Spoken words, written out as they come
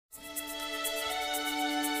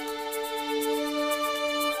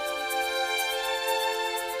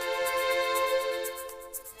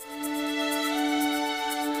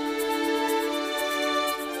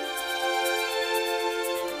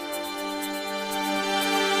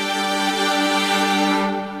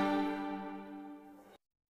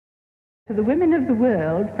To the women of the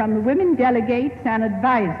world from the women delegates and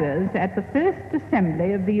advisors at the First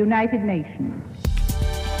Assembly of the United Nations.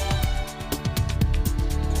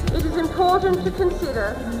 It is important to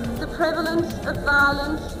consider the prevalence of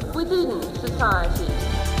violence within society.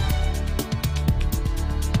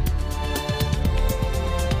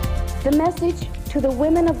 The message to the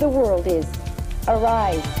women of the world is,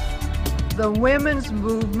 arise. The women's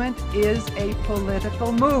movement is a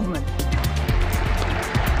political movement.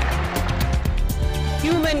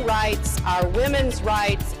 Human rights are women's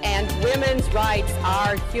rights, and women's rights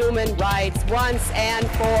are human rights once and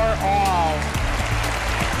for all.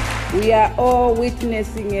 We are all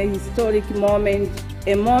witnessing a historic moment,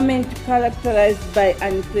 a moment characterized by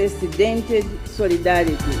unprecedented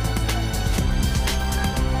solidarity.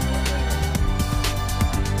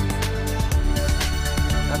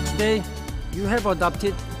 Today, you have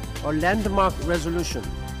adopted a landmark resolution.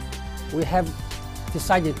 We have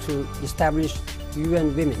decided to establish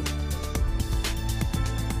UN Women.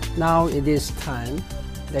 Now it is time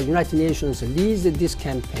that United Nations leads this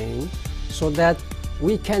campaign so that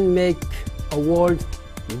we can make a world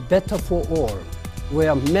better for all,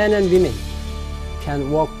 where men and women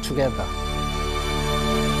can work together.